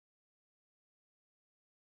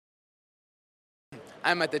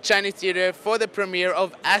I'm at the Chinese theater for the premiere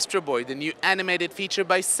of Astro Boy, the new animated feature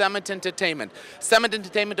by Summit Entertainment. Summit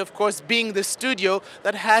Entertainment, of course, being the studio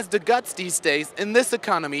that has the guts these days in this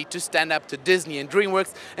economy to stand up to Disney and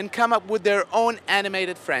DreamWorks and come up with their own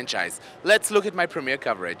animated franchise. Let's look at my premiere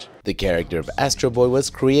coverage. The character of Astro Boy was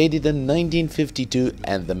created in 1952,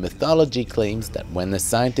 and the mythology claims that when a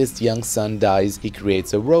scientist's young son dies, he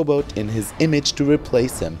creates a robot in his image to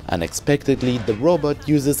replace him. Unexpectedly, the robot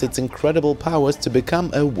uses its incredible powers to become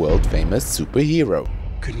a world-famous superhero.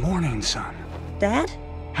 Good morning, son. Dad?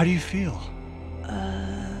 How do you feel?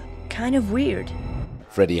 Kind of weird.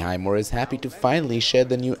 Freddie Highmore is happy to finally share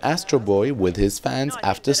the new Astro Boy with his fans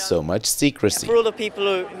after so much secrecy. For all the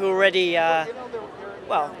people who already know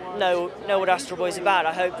what Astro Boy is about,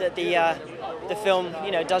 I hope that the film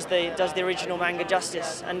does the original manga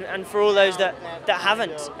justice, and for all those that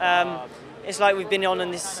haven't, it's like we've been on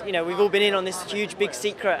this, we've all been in on this huge big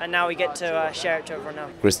secret, and now we get to share it to everyone now.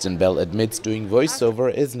 Kristen Bell admits doing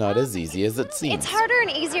voiceover is not as easy as it seems. It's harder and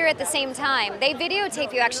easier at the same time. They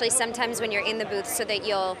videotape you actually sometimes when you're in the booth so that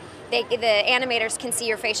the animators can see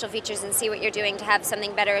your facial features and see what you're doing to have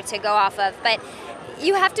something better to go off of. But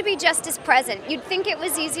you have to be just as present. You'd think it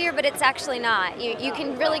was easier, but it's actually not. You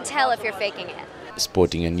can really tell if you're faking it.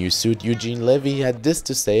 Sporting a new suit, Eugene Levy had this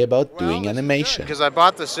to say about doing animation. Because I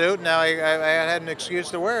bought the suit, now I had an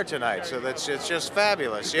excuse to wear it tonight, so it's just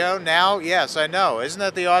fabulous. Now, yes, I know. Isn't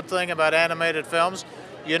that the odd thing about animated films?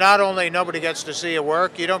 Nobody gets to see your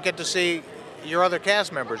work, you don't get to see your other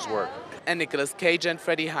cast members' work. And Nicolas Cage and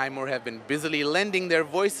Freddie Highmore have been busily lending their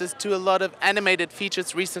voices to a lot of animated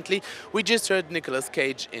features recently. We just heard Nicolas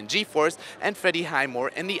Cage in G-Force and Freddie Highmore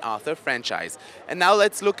in the Arthur franchise. And now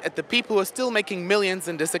let's look at the people who are still making millions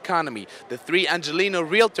in this economy. The three Angelino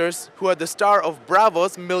realtors who are the star of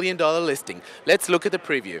Bravo's $1 Million Listing. Let's look at the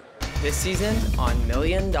preview. This season on $1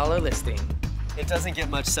 Million Listing. It doesn't get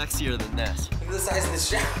much sexier than this. Look at the size of the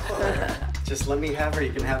shower. Just let me have her,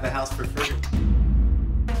 you can have the house for free.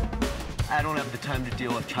 I don't have the time to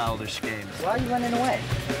deal with childish games. Why are you running away?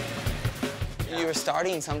 You were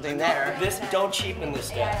starting something there. Don't cheapen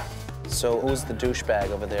this guy. So who's the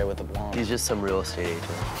douchebag over there with the blonde? He's just some real estate agent.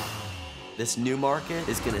 This new market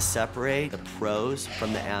is going to separate the pros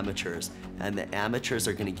from the amateurs, and the amateurs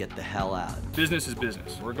are going to get the hell out. Business is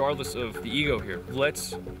business, regardless of the ego here.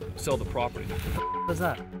 Let's sell the property. What's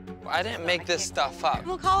that? I didn't make this stuff up.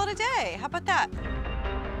 We'll call it a day. How about that?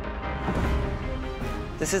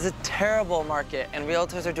 This is a terrible market, and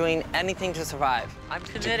realtors are doing anything to survive. I'm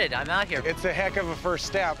committed. I'm out here. It's a heck of a first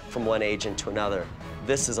step. From one agent to another,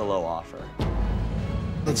 this is a low offer.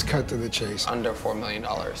 Let's cut to the chase. Under $4 million.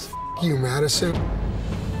 You, Madison?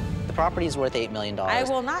 The property is worth $8 million. I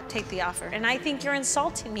will not take the offer, and I think you're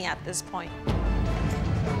insulting me at this point.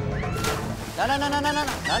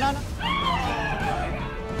 No.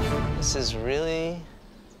 This is really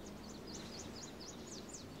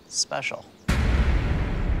special.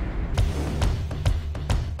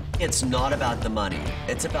 It's not about the money.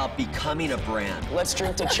 It's about becoming a brand. Let's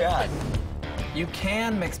drink to Chad. You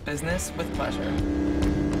can mix business with pleasure.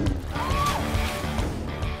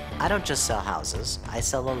 I don't just sell houses, I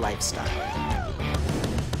sell a lifestyle.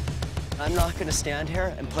 I'm not going to stand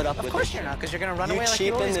here and put up with it. Of course you're not, because you're going to run away like you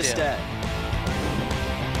cheapen always this do. day.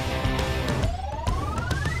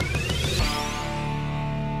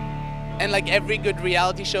 And like every good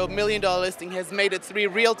reality show, $1 Million Listing has made its three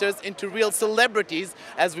realtors into real celebrities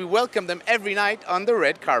as we welcome them every night on the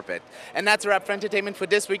red carpet. And that's a wrap for entertainment for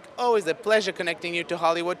this week. Always a pleasure connecting you to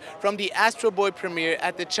Hollywood from the Astro Boy premiere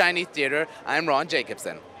at the Chinese Theater. I'm Ron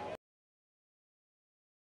Jacobsohn.